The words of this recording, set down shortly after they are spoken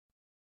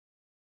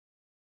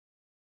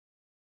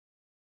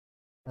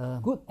A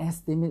good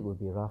estimate would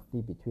be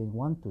roughly between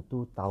 1 to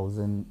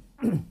 2,000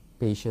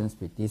 patients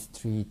with these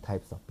three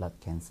types of blood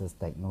cancers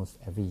diagnosed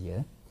every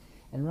year.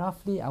 And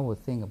roughly, I would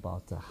think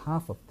about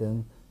half of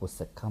them will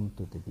succumb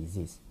to the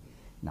disease.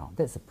 Now,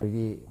 that's a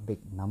pretty big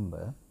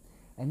number.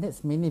 And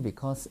that's mainly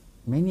because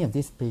many of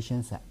these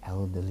patients are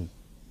elderly.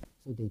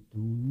 So they do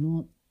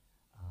not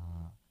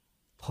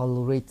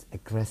tolerate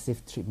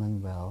aggressive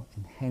treatment well,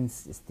 and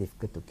hence it's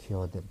difficult to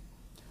cure them.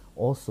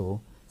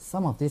 Also,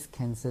 some of these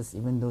cancers,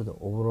 even though the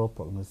overall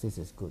prognosis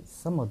is good,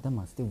 some of them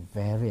are still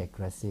very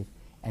aggressive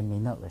and may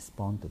not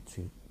respond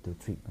to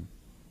treatment.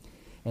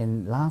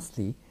 And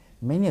lastly,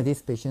 many of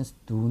these patients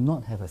do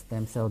not have a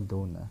stem cell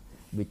donor,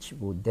 which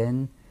would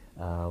then,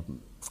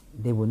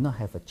 they would not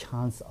have a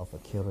chance of a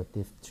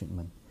curative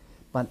treatment.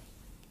 But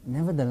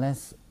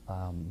nevertheless,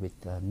 with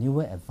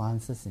newer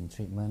advances in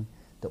treatment,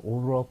 the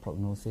overall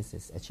prognosis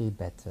is actually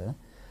better.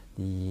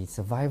 The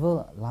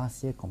survival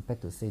last year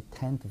compared to say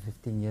 10 to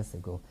 15 years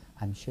ago,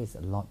 I'm sure it's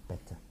a lot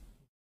better.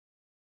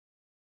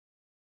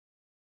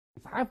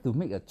 If I have to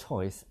make a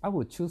choice, I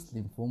would choose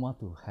lymphoma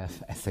to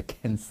have as a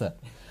cancer.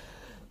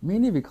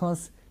 Mainly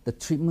because the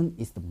treatment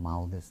is the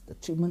mildest, the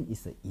treatment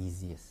is the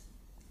easiest.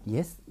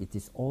 Yes, it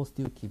is all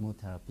still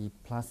chemotherapy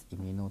plus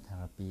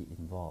immunotherapy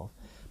involved,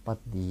 but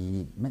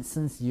the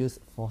medicines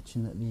used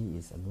fortunately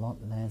is a lot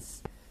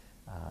less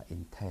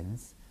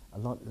intense, a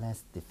lot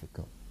less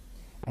difficult.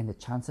 And the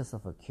chances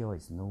of a cure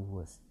is no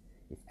worse.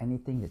 If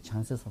anything, the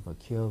chances of a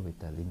cure with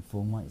the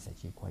lymphoma is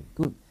actually quite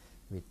good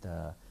with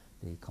the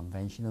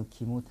conventional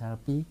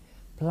chemotherapy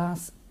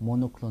plus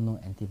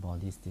monoclonal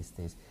antibodies these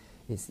days.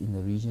 It's in the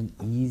region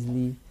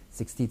easily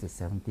 60 to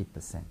 70%.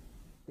 There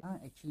are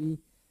actually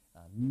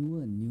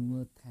newer and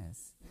newer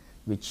tests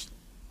which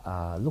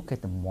look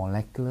at the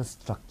molecular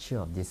structure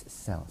of these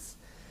cells.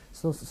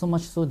 So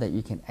much so that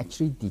you can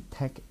actually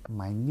detect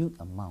minute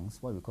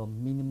amounts, what we call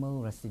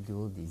minimal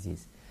residual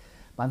disease.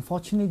 But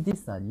unfortunately,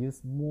 these are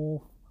used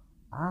more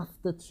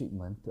after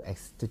treatment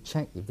to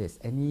check if there's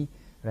any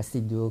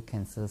residual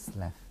cancers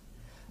left.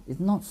 It's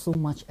not so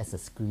much as a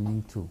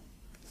screening tool.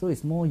 So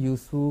it's more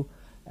useful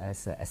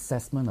as an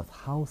assessment of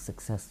how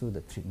successful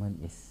the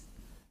treatment is.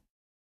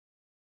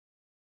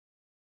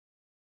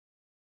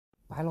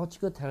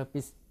 Biological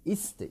therapies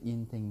is the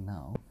in thing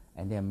now,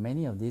 and there are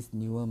many of these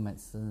newer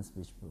medicines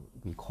which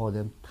we call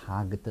them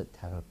targeted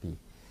therapy.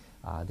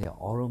 They are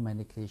oral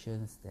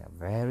medications, they are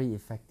very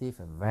effective.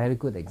 A very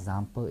good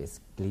example is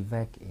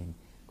Gleevec in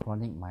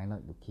chronic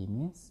myeloid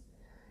leukemias.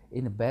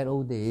 In the bad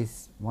old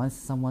days, once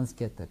someone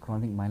gets the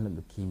chronic myeloid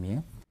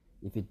leukemia,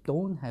 if you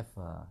don't have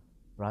a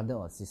brother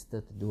or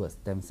sister to do a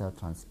stem cell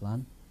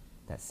transplant,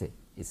 that's it.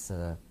 It's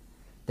a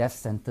death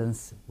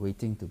sentence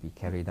waiting to be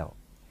carried out.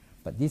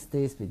 But these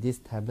days, with this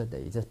tablet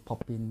that you just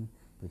pop in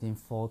between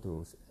 4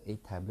 to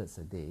 8 tablets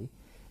a day,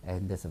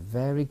 and there's a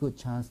very good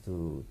chance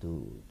to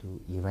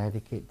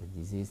eradicate the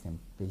disease, and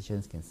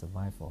patients can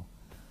survive for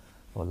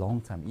a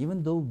long time.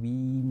 Even though we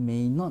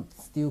may not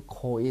still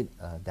call it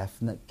a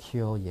definite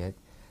cure yet,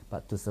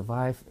 but to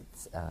survive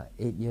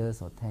 8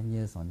 years or 10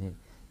 years on it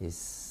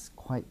is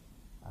quite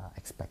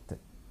expected.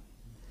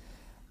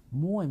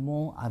 More and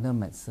more other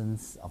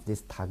medicines of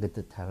this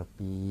targeted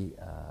therapy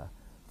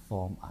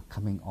form are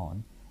coming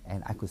on,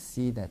 and I could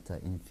see that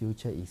in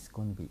future it's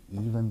going to be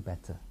even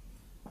better.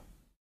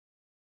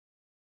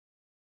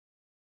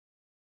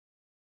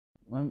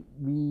 When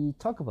we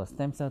talk about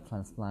stem cell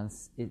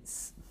transplants,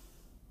 it's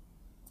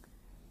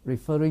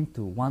referring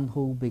to one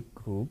whole big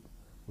group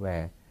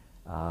where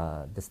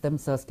the stem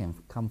cells can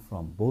come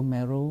from bone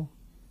marrow,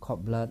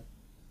 cord blood,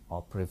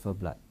 or peripheral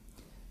blood.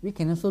 We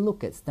can also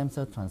look at stem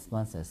cell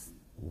transplants as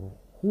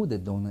who the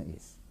donor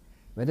is.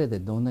 Whether the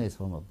donor is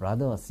from a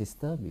brother or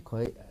sister, we call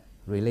it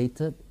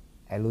related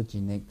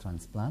allogeneic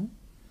transplant,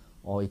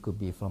 or it could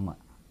be from an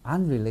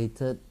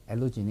unrelated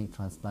allogeneic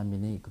transplant,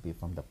 meaning it could be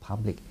from the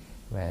public,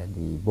 where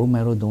the bone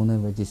marrow donor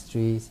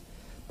registries,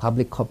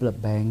 public cord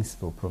blood banks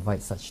will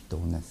provide such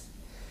donors.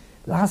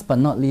 Last but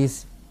not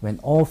least, when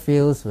all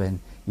fails, when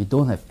you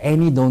don't have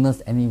any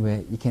donors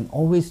anywhere, you can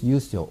always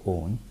use your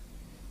own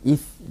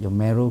if your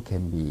marrow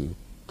can be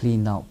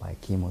cleaned out by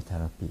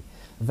chemotherapy.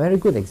 A very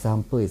good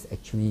example is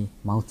actually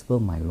multiple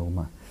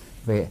myeloma,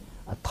 where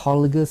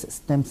autologous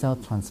stem cell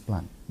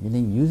transplant,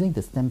 meaning using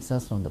the stem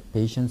cells from the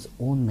patient's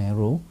own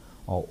marrow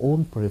or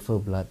own peripheral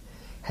blood,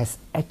 has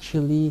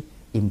actually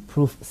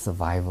improved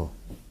survival.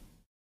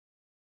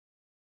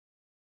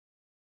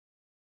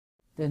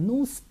 There are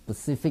no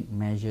specific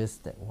measures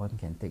that one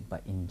can take,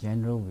 but in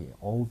general, we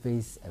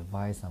always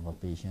advise our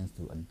patients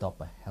to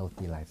adopt a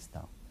healthy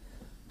lifestyle.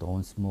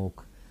 Don't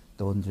smoke,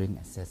 don't drink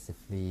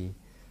excessively,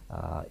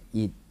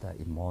 eat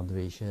in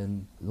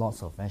moderation.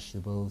 Lots of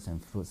vegetables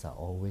and fruits are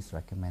always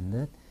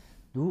recommended.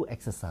 Do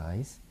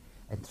exercise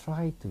and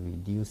try to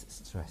reduce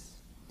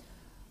stress.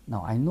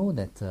 Now, I know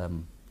that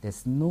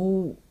there's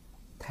no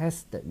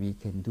test that we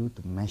can do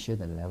to measure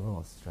the level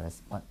of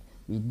stress, but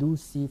we do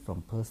see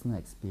from personal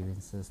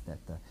experiences that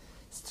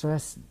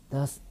stress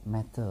does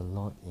matter a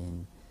lot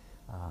in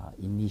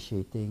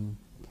initiating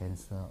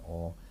cancer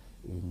or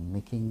in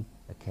making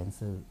a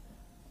cancer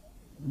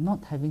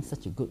not having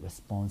such a good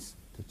response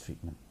to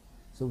treatment.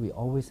 So we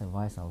always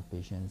advise our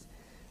patients,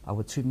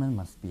 our treatment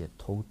must be a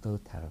total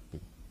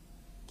therapy.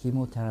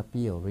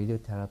 Chemotherapy or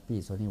radiotherapy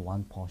is only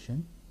one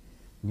portion.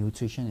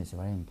 Nutrition is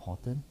very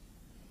important.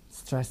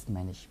 Stress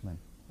management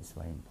is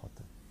very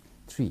important.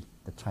 3,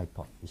 the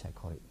tripod, which I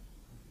call it.